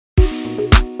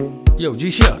Yo,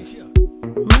 G Shelton.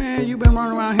 Man, you been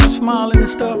running around here smiling and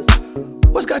stuff.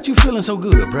 What's got you feeling so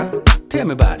good, bruh? Tell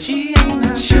me about it. She ain't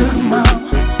my sugar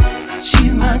mama,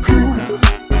 she's my cougar.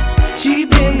 She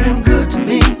been real good to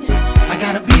me, I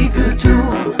gotta be good to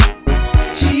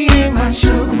her. She ain't my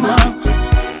sugar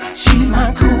mama, she's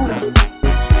my cougar.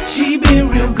 She been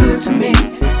real good to me,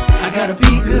 I gotta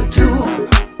be good to her.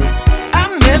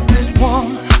 I met this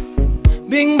woman,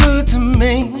 been good to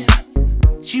me.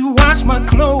 She washed my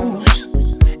clothes,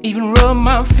 even rubbed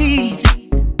my feet.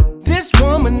 This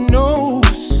woman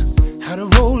knows how to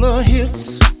roll her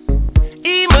hips.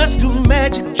 He must do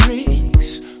magic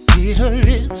tricks with her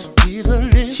lips, with her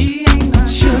lips. She ain't my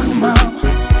sugar mama,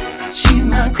 she's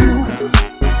my cougar.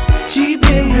 She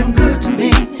been real good to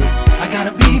me, I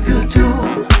gotta be good to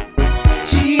her.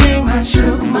 She ain't my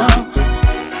sugar mama,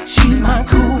 she's my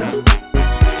cougar.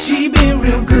 She been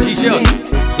real good to me,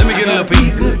 let me get a little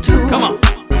piece. Come on.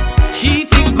 She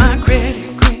fixed my credit,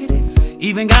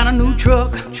 even got a new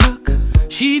truck.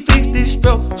 She fixed this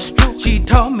stroke. She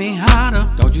taught me how to.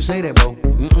 Don't you say that, bro.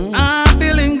 I'm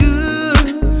feeling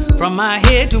good from my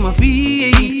head to my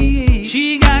feet.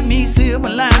 She got me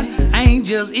civilized, I ain't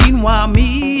just eating wild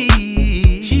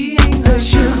meat. She ain't the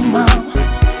sugar mama,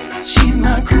 she's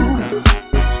my cougar.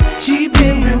 She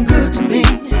been real good to me,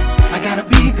 I gotta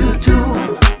be good to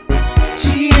her.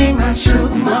 She ain't my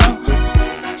sugar mama,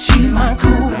 she's my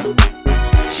cougar.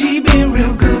 She been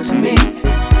real good to me,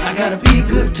 I gotta be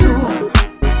good to her.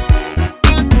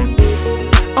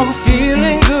 I'm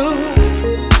feeling good,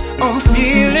 I'm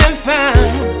feeling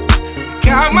fine.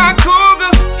 Got my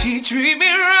cougar, she treat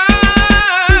me right.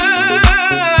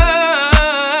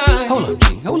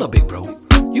 Hold up, big bro.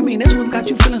 You mean that's what got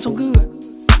you feeling so good?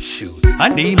 Shoot, I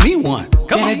need me one.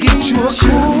 Come on. Get you a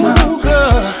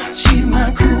cougar, she's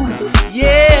my cougar.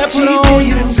 Yeah, put on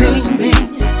your good to me,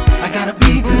 I gotta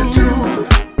be good to her.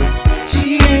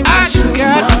 She ain't my sugar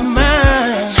got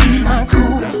mine, she's my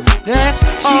cougar. That's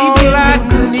all I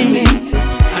need.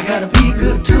 I gotta be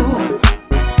good to her.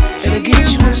 Gotta get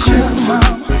you a sugar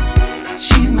mama,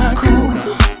 she's my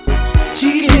cougar.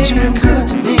 She ain't real good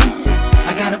to me,